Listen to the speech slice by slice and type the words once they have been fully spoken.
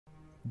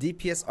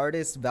DPS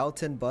artist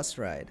Valtan bus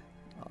ride.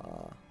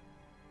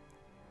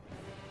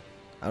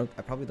 I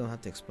probably don't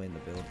have to explain the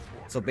build.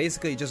 So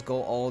basically, you just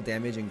go all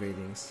damage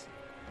engravings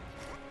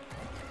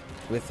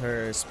with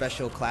her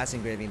special class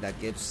engraving that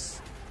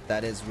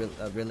is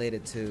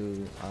related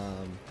to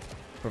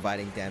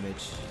providing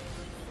damage.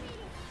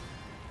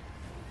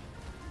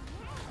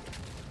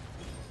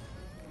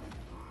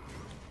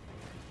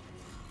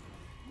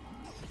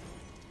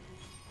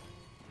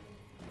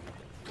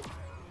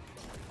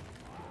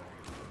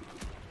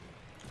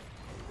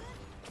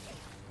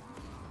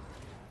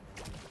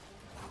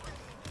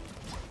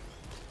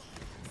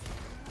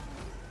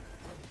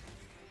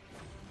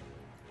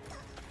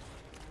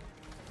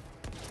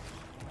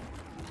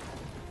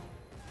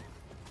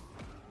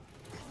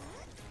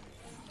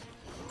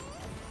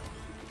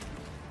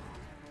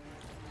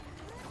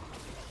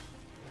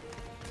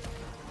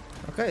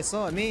 Okay,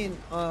 so I mean,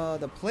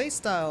 the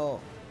playstyle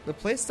of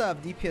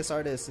DPS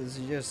artists is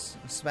you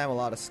just spam a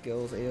lot of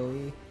skills,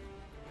 AoE.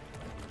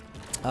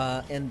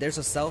 And there's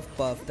a self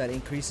buff that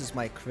increases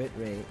my crit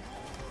rate.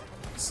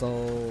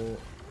 So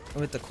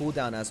with the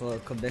cooldown as well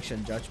as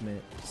conviction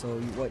judgment. So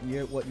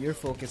what you're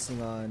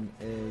focusing on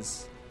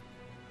is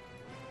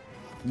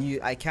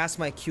I cast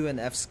my Q and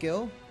F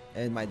skill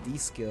and my D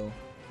skill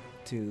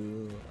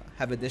to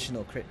have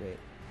additional crit rate,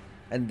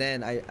 and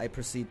then I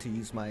proceed to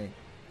use my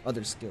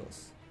other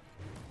skills.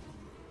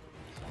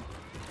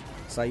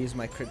 So I use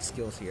my crit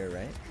skills here,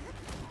 right?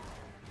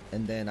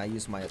 And then I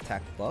use my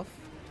attack buff,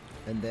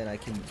 and then I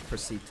can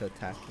proceed to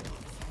attack him.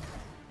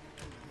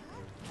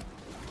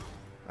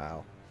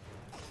 Ow.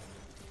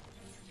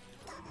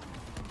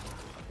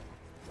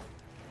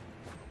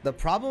 The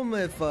problem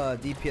with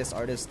DPS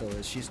artist though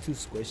is she's too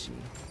squishy.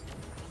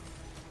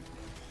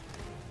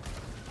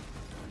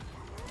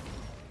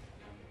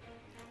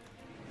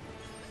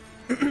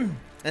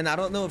 And I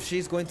don't know if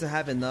she's going to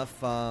have enough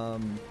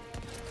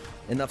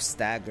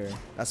stagger.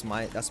 That's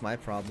my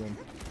problem.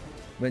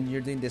 When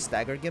you're doing this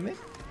stagger gimmick,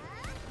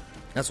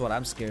 that's what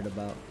I'm scared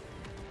about.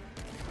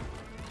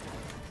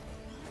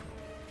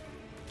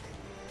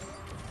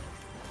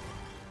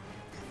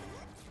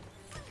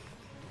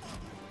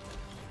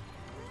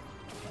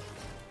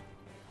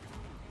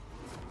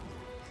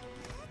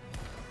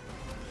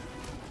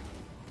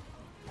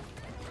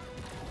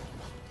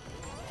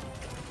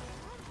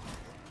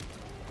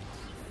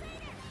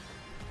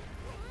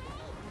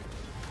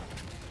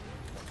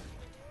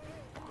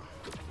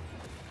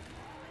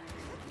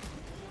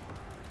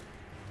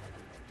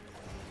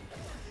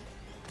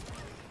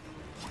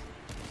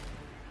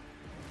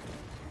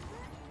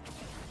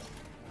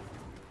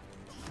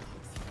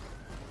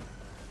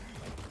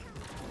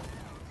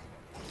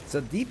 So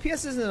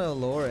DPS isn't a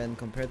lower end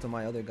compared to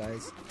my other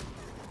guys.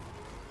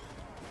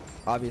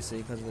 Obviously,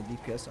 because of the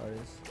DPS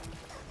artists.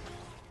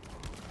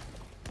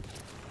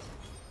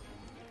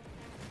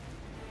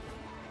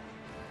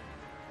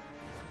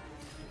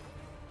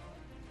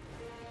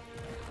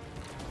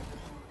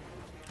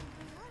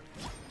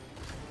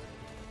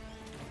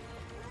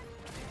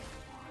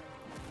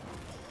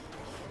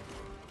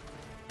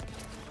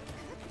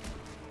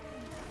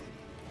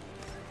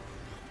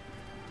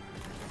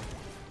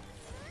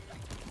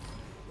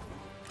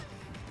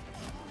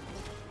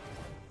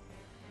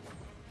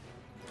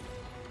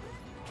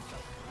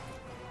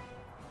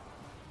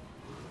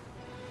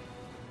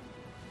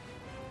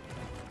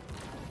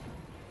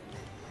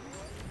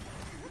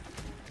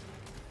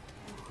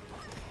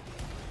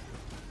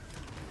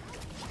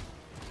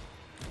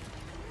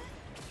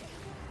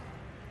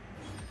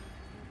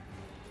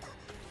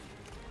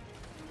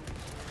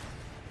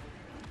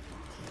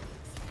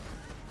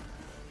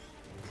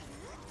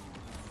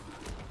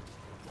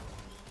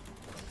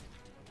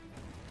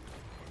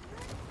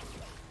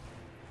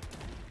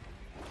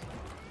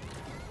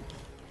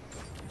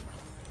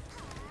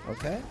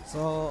 Okay,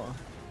 so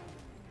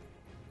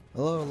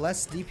a little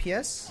less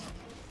DPS,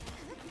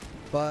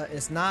 but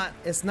it's not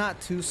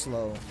too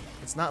slow.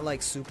 It's not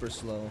like super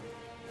slow.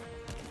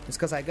 It's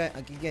because I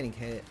keep getting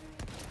hit.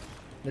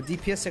 The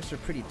DPS checks are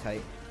pretty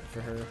tight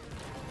for her,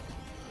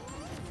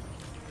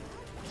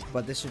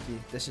 but this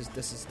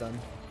is done.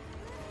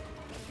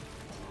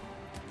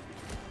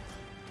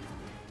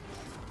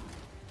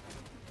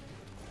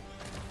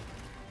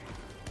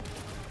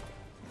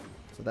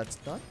 So that's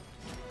done.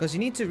 Because you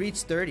need to reach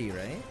 30,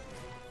 right?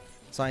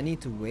 So I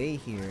need to weigh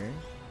here.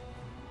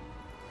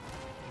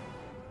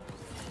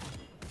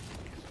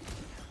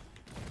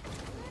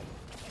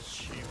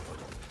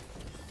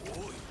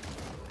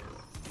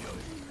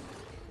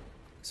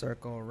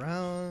 Circle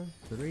around.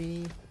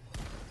 3.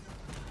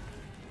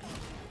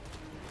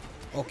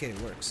 Okay,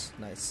 it works.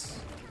 Nice.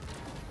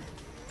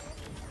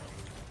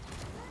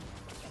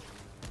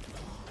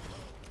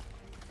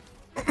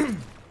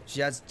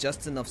 She has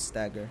just enough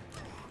stagger.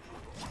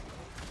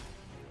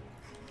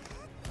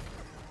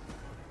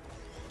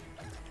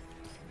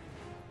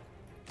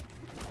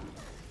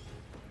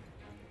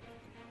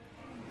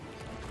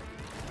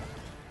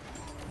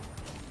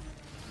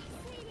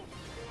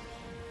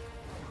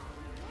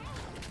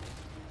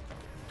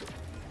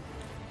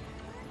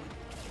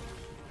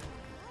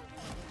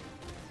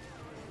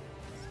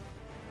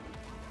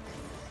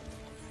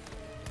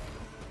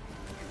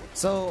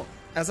 So,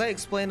 as I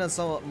explained on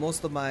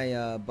most of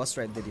my bus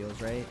ride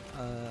videos, right?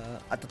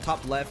 At the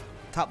top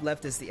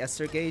left is the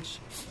ester gauge.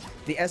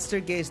 The ester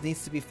gauge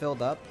needs to be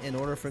filled up in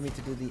order for me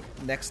to do the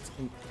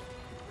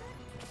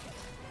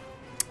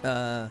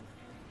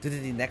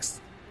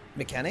next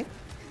mechanic.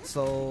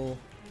 So,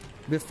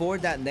 before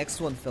that next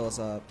one fills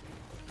up,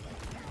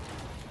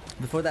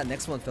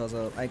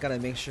 I gotta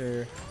make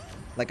sure,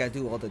 like, I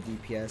do all the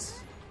DPS,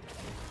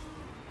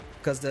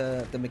 because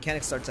the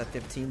mechanic starts at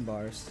 15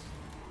 bars.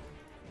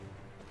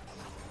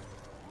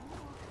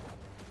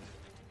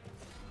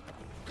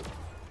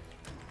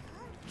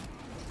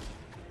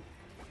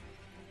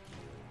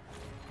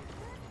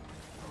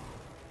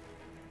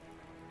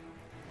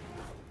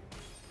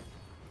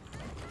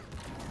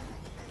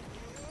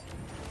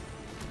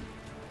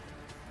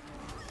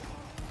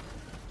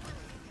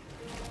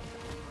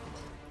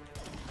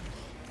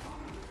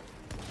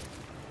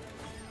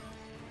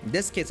 In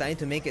this case, I need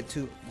to make it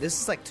to.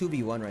 This is like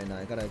 2v1 right now.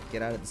 I gotta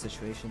get out of the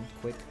situation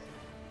quick.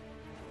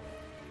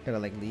 Gotta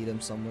like lead him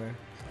somewhere.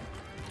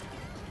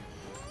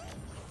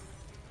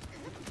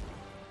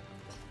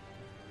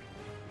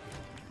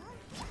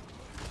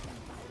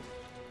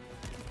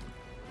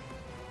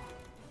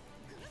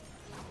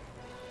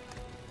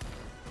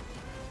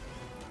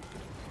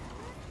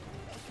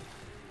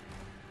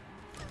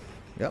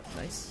 Yep,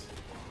 nice.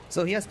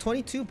 So he has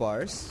 22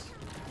 bars.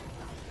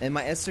 And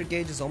my ester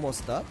gauge is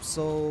almost up,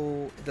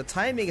 so the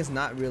timing is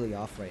not really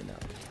off right now.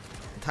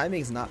 The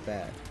timing is not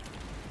bad.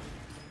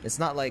 It's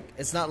not like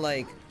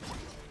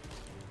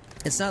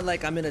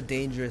I'm in a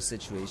dangerous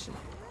situation.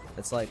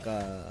 It's like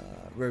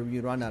where we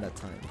run out of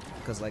time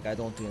because like I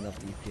don't do enough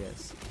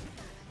DPS.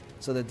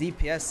 So the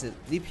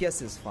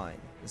DPS is fine.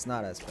 It's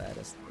not as bad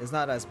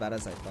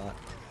as I thought.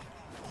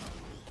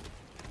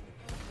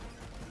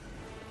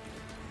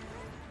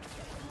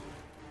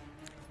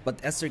 But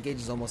the ester gauge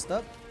is almost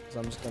up. So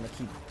I'm just gonna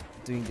keep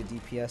doing the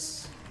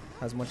DPS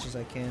as much as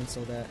I can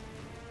so that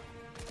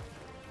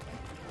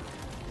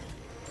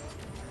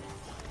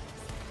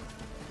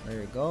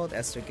there we go, the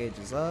ester gauge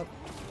is up.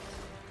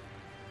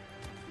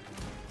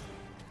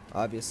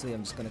 Obviously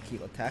I'm just gonna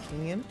keep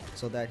attacking him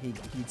so that he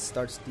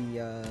starts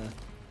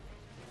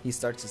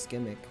his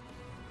gimmick.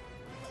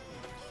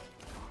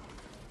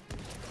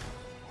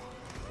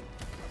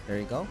 There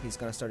you go, he's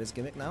gonna start his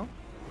gimmick now.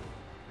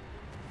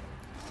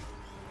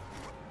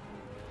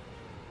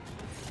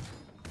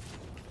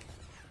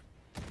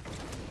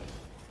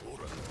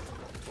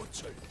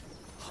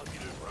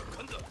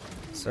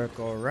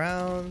 Circle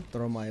around,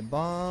 throw my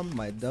bomb,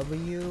 my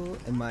W,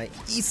 and my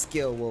E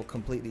skill will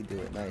completely do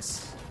it.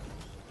 Nice.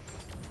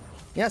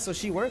 Yeah, so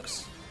she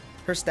works.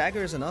 Her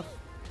stagger is enough.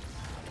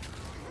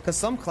 Because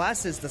some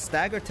classes, the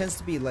stagger tends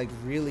to be like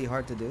really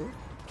hard to do.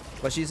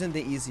 But she's in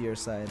the easier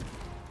side.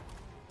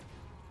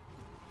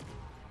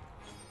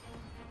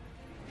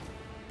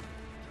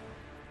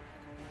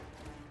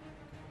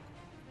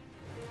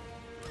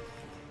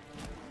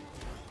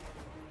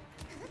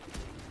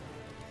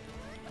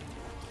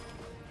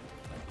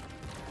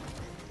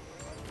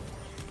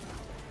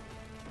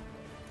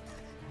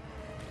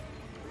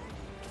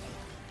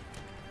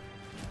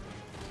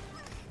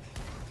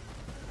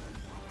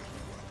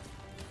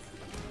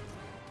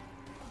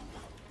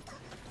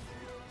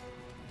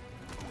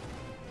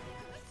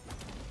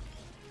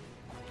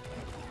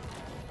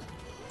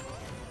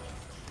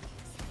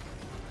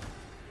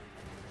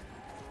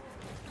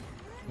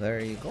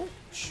 There you go.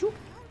 Shoot,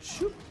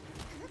 shoot.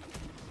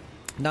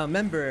 Now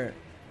remember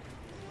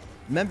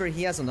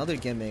he has another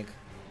gimmick.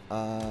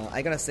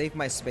 I gotta save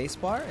my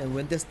spacebar, and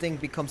when this thing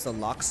becomes a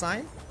lock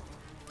sign,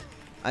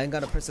 I'm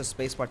gonna press the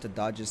spacebar to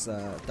dodge his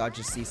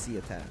CC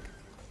attack.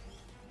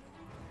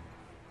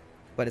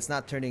 But it's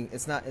not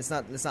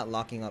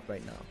locking up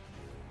right now.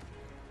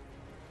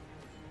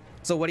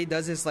 So what he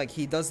does is like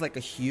he does like a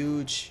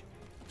huge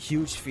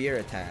fear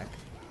attack,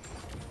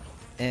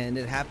 and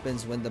it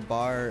happens when the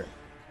bar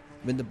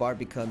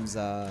becomes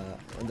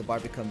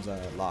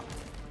locked.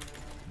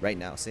 Right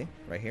now, see?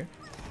 Right here.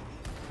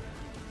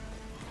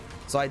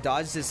 So I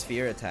dodged his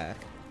fear attack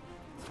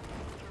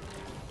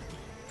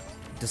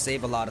to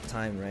save a lot of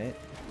time, right?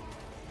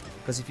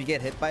 Because if you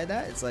get hit by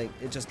that, it's like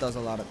it just does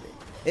a lot of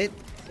it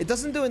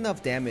doesn't do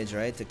enough damage,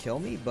 right, to kill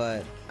me,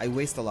 but I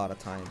waste a lot of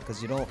time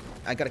because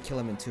I gotta kill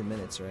him in 2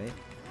 minutes, right?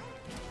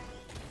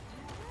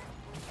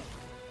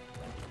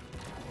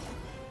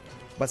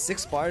 But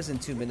 6 bars in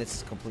 2 minutes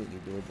is completely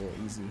doable,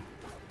 easy.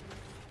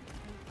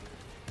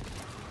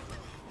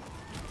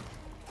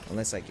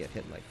 Unless I get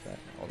hit like that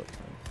all the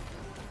time.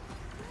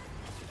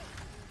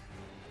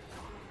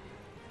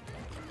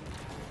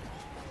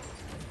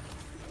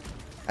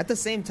 At the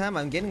same time,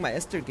 I'm getting my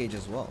ester gauge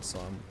as well, so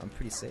I'm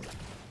pretty safe.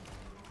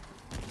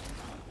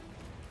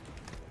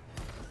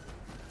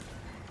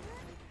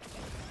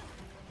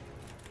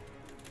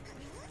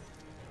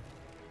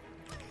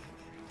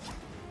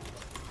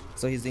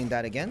 So he's doing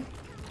that again.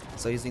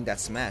 So he's doing that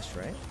smash,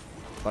 right?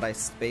 But I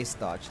space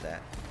dodged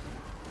that.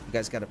 You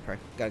guys gotta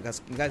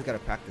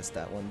practice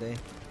that one day.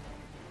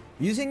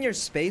 Using your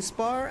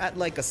spacebar at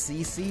like a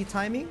CC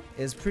timing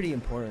is pretty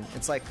important.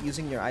 It's like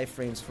using your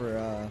iframes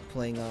for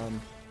playing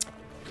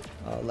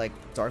like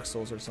Dark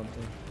Souls or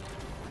something.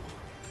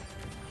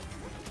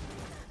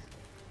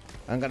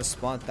 I'm gonna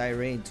spawn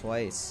Thyrain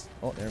twice.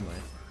 Oh, never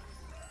mind.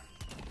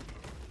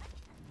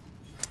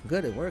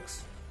 Good, it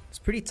works. It's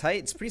pretty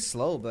tight, it's pretty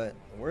slow, but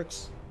it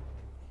works.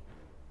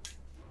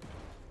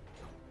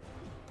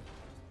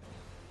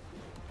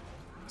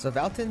 So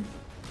Valtan,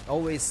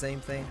 always same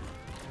thing.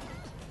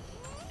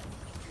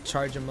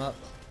 Charge him up,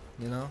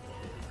 you know?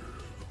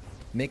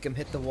 Make him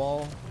hit the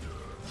wall.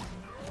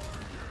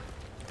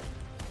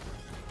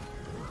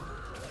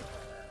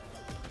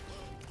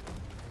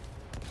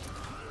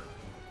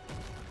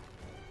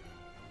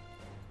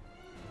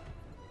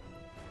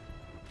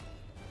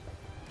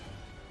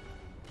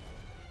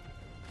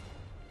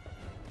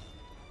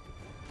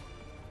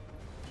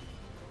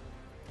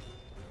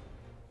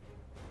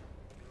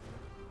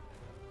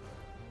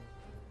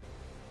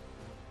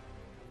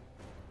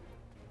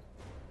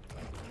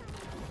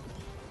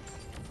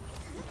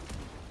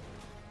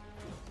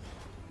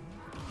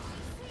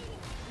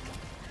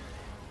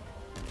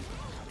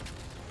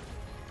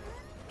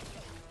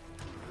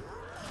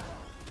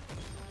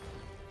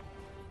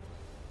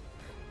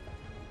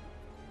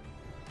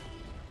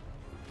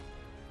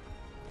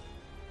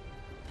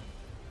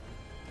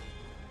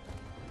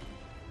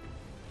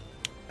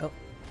 Oh,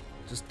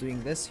 just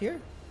doing this here.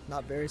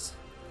 Not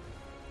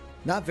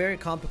very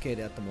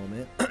complicated at the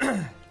moment.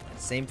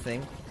 Same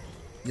thing.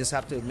 You just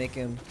have to make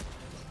him,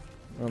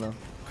 I don't know,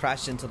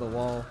 crash into the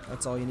wall.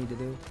 That's all you need to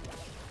do.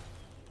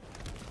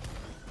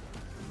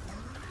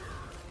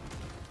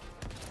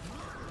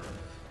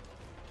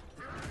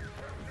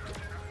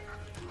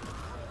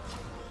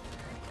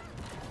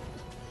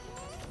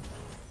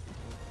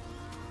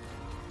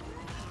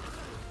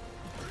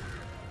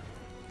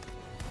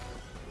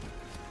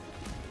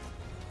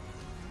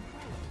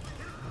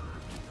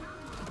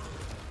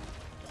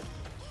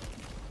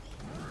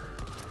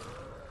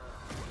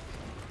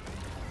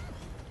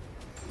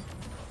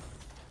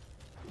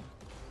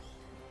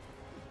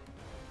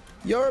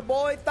 Your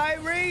boy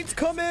Thyrain's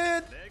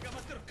coming!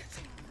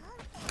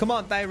 Come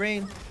on,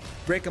 Thyrain.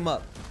 Break him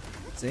up.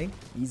 See?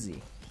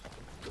 Easy.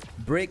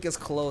 Break his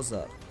clothes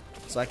up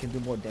so I can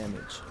do more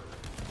damage.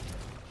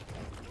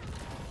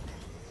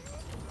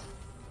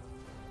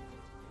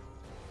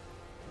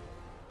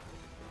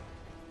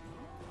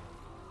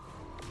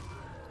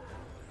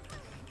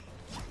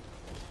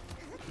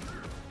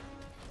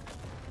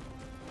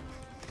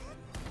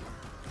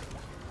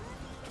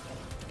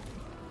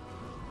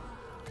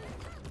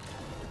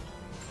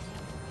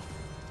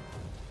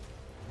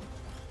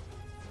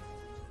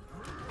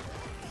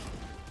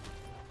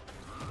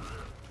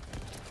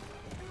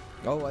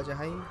 Oh,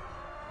 AYAYA.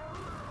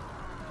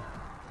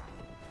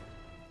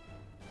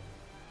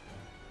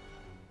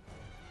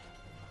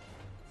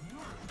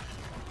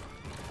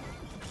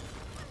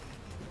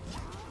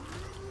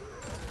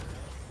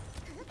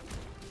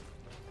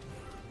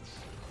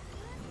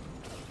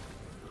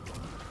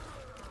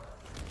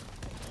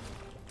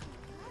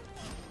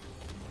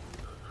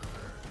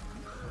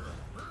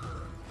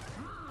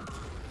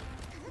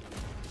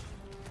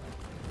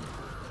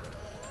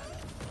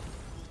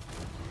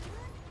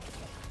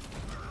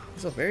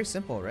 So very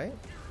simple, right?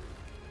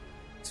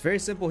 It's very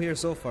simple here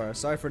so far.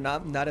 Sorry for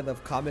not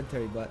enough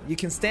commentary, but you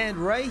can stand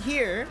right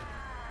here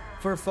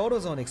for a photo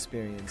zone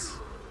experience.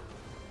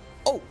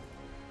 Oh,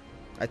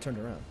 I turned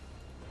around.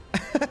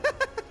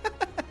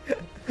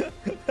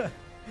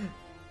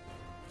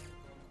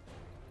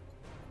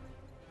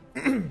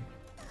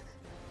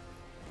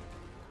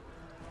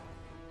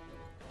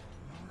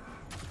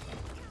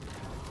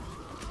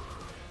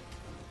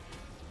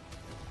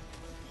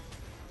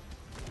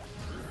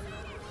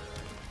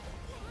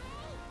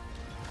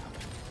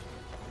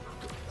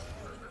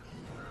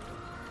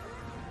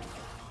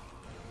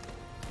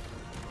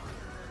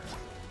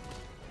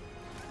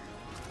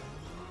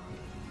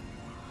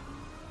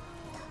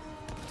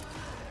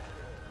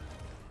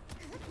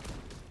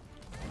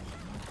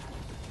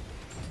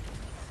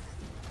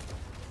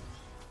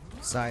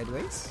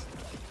 Sideways.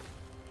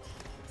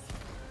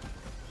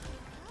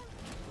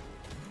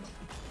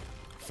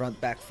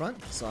 Front, back,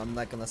 front. So I'm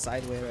like on the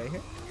sideway right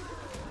here.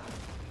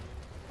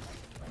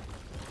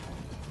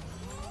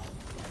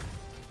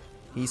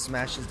 He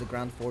smashes the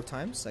ground 4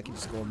 times. So I can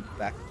just go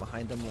back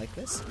behind him like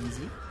this.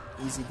 Easy.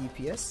 Easy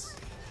DPS.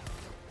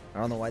 I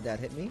don't know why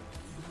that hit me.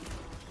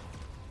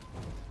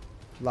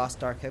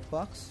 Lostark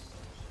hitbox.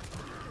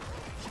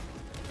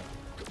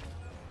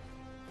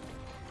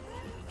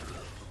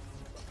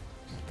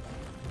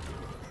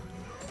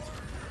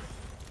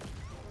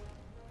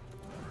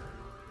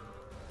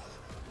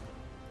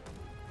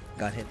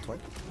 Got hit twice.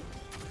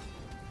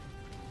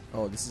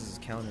 Oh, this is his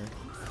counter.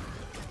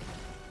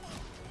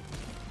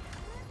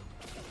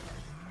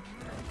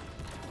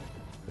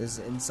 This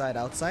is inside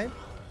outside.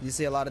 You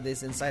see a lot of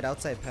these inside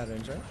outside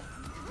patterns, right?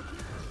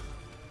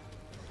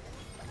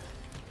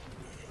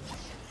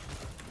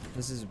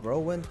 This is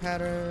whirlwind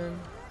pattern.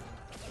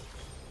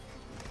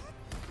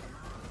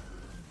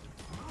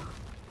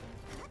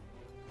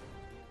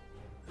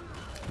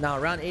 Now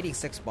around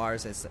 86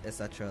 bars,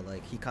 etc.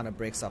 Like he kind of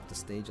breaks off the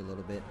stage a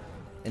little bit,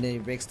 and then he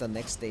breaks the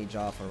next stage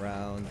off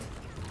around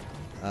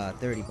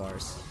 30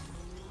 bars.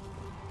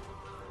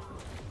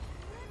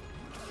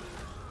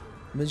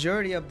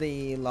 Majority of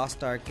the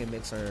Lostark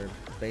gimmicks are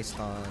based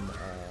on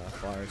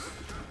bars.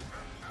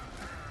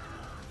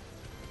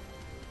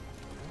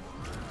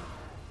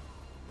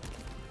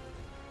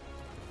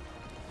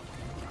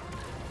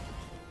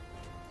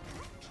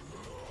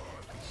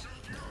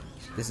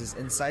 This is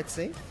inside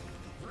safe.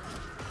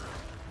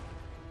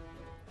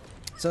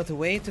 So the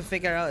way to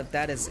figure out if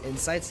that is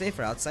inside safe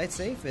or outside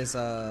safe is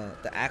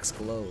the axe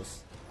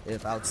glows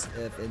if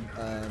outside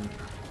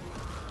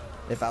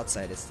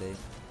is safe.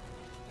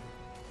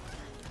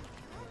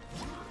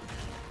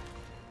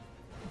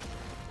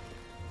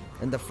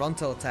 And the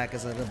frontal attack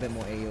is a little bit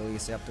more AoE,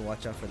 so you have to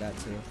watch out for that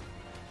too.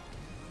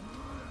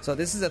 So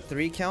this is a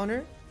 3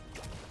 counter.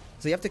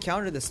 So you have to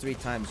counter this 3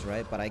 times,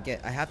 right? But I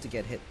have to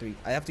get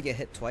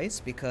hit twice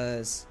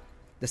because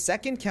the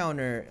second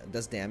counter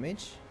does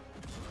damage.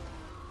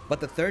 But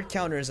the third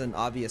counter is an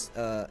obvious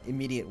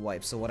immediate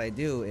wipe. So what I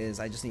do is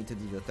I just need to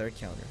do the third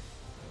counter.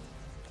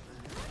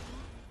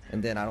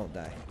 And then I don't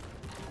die.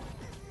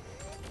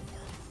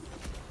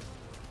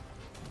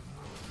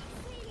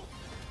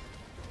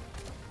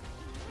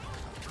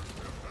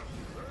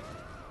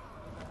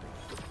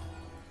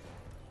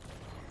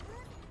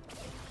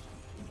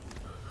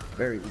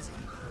 Very easy.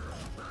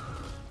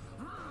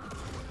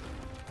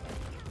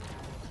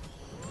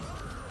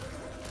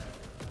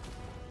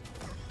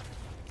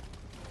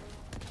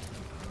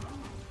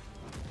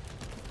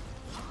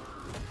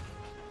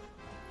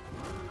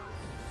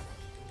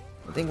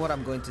 I think what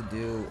I'm going to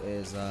do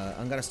is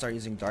I'm gonna start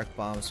using dark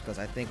bombs because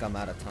I think I'm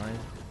out of time.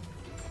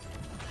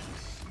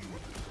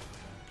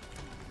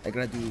 I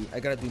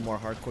gotta do more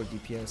hardcore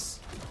DPS.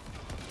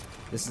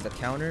 This is the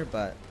counter,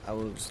 but I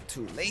was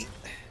too late.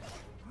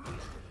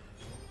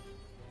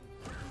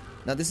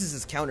 Now this is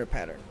his counter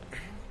pattern.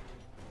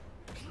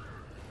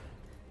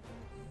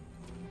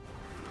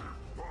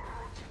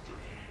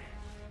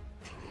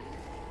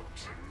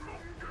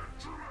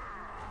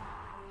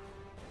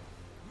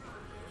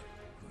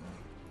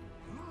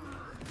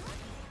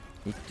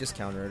 He can just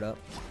counter it up.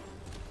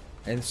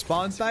 And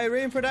spawn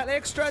Siren for that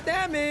extra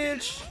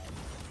damage!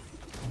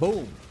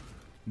 Boom.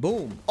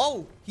 Boom.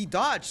 Oh! He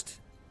dodged!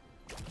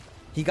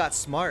 He got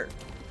smart.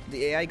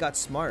 The AI got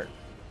smart.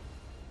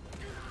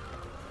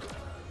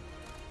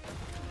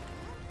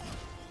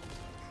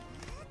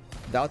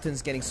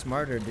 Valtan's getting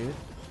smarter, dude.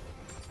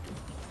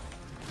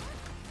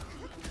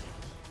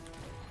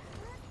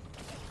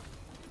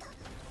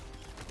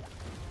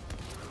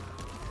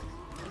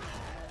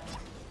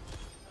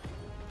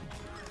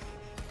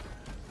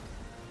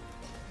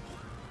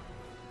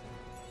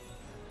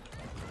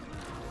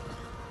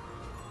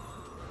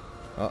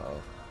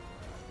 Uh-oh.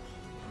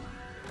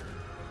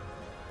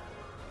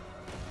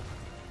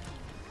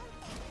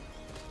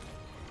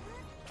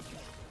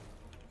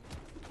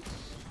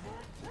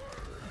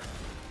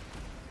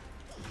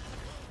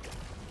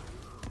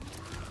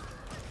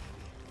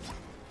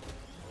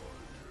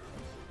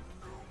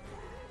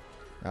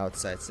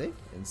 Outside safe,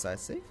 inside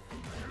safe.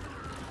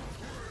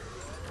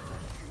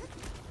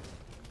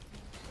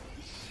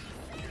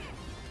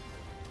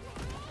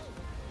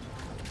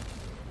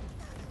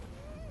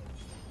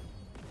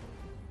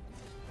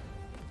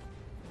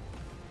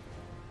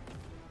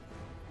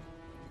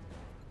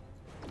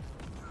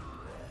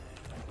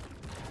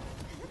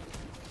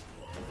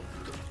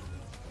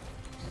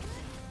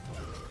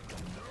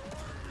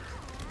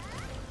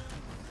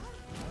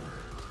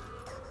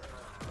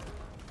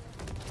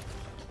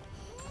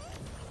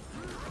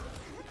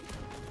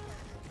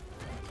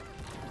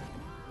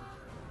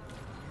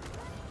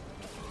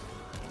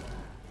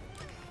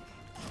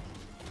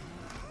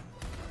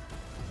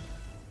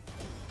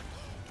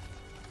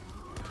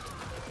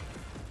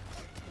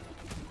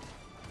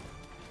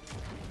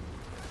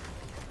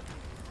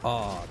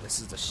 Oh,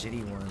 this is the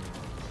shitty one.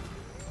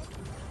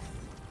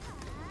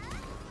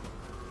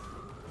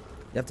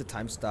 You have to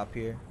time stop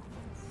here.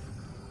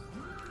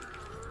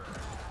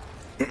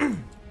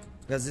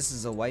 Because this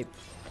is a wipe.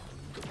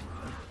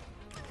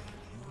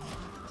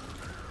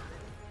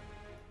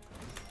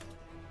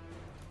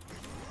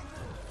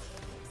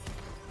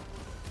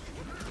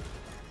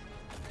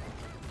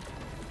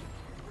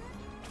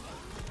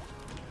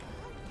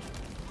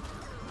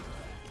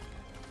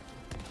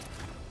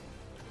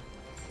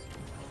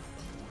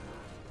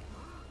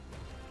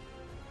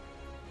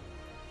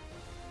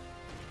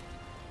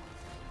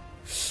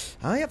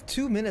 I only have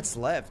 2 minutes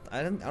left.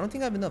 I don't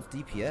think I have enough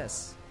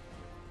DPS.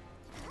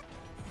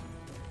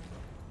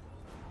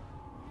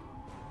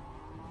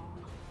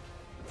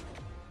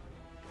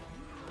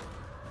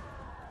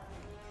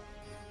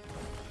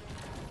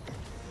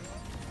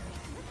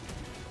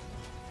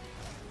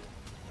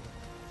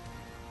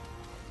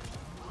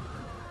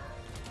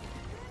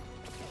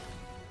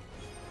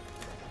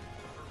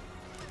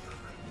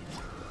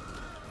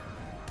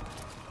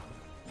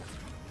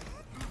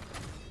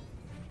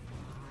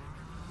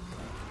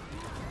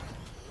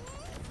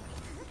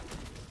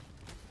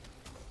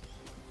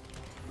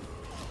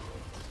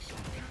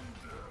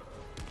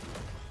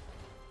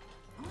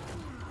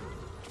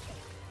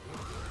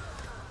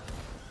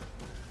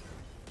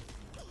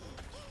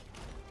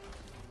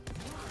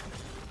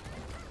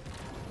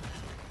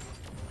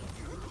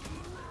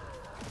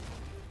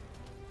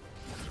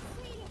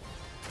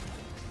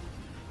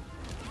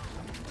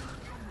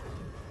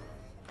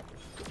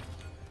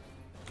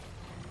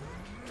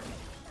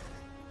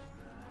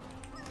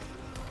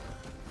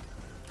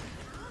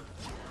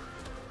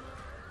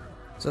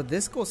 So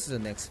this goes to the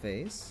next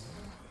phase.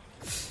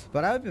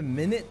 But I have a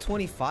minute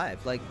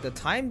 25. Like the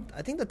time,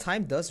 I think the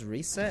time does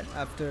reset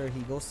after he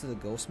goes to the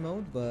ghost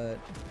mode, but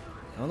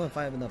I don't know if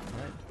I have enough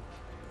time.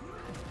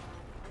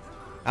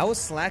 I was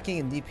slacking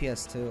in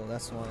DPS too,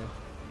 that's why.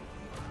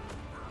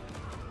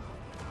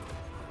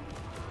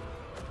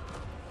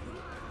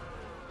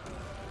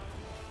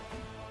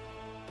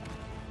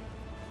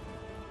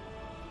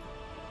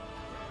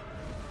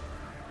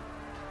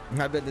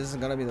 I bet this is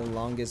gonna be the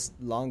longest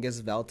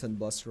Valtan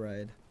bus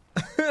ride.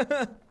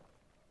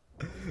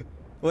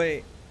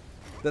 Wait,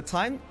 the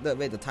time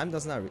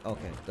does not.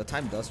 Okay, the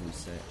time does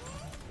reset.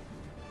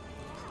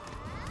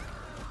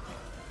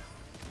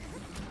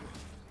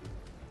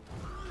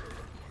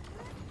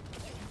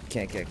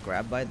 Can't get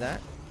grabbed by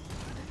that.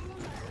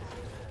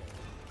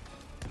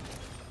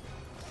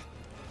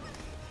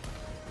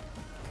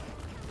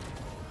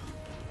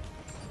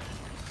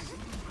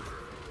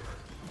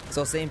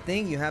 So same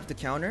thing, you have to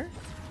counter.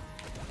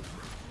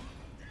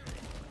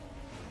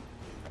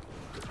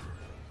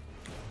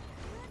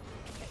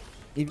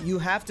 If you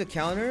have to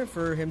counter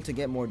for him to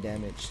get more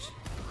damaged.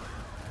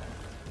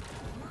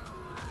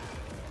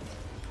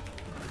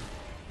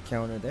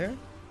 Counter there.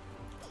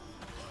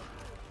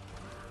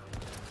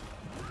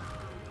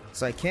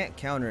 So I can't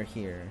counter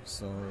here,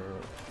 so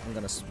I'm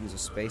gonna use a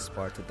space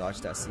bar to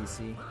dodge that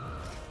CC.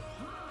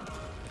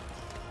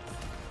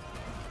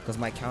 Because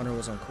my counter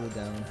was on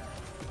cooldown.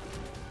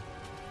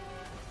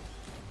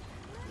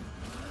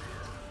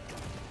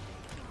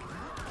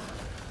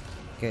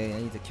 Okay,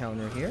 I need to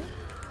counter here.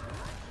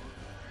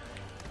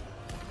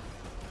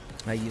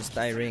 I use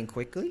Die Rain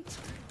quickly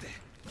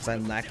because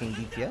I'm lacking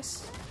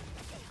DPS.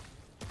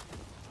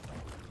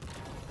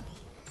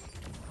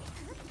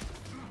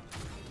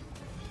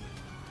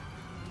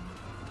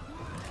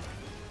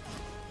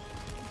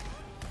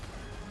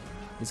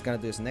 He's gonna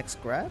do his next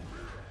grab.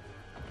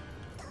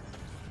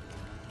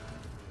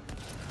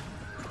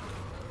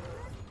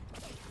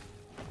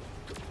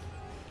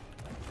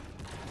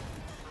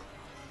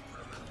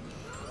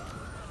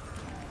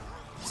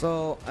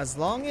 So as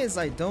long as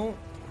I don't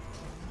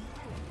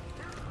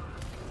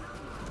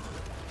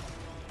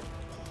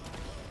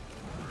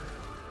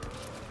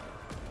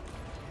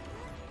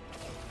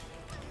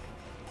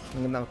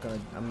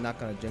I'm not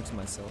gonna jinx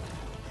myself.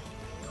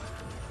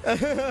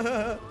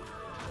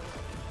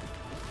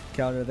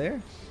 Counter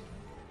there.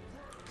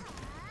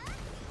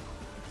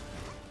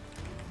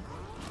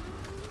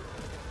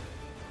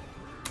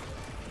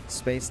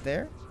 Space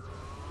there.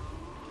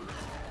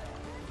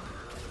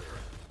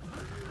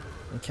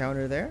 And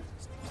counter there.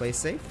 Play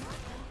safe.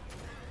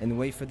 And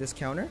wait for this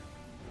counter.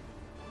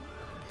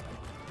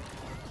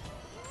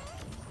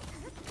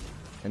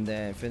 And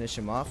then finish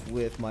him off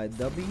with my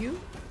W.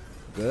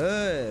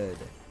 Good.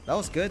 That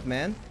was good,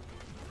 man.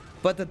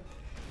 But the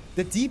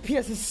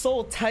DPS is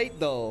so tight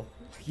though.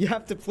 You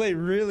have to play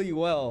really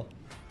well.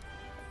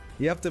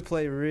 You have to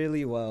play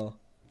really well.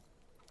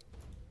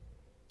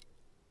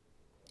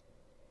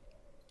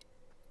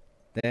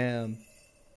 Damn.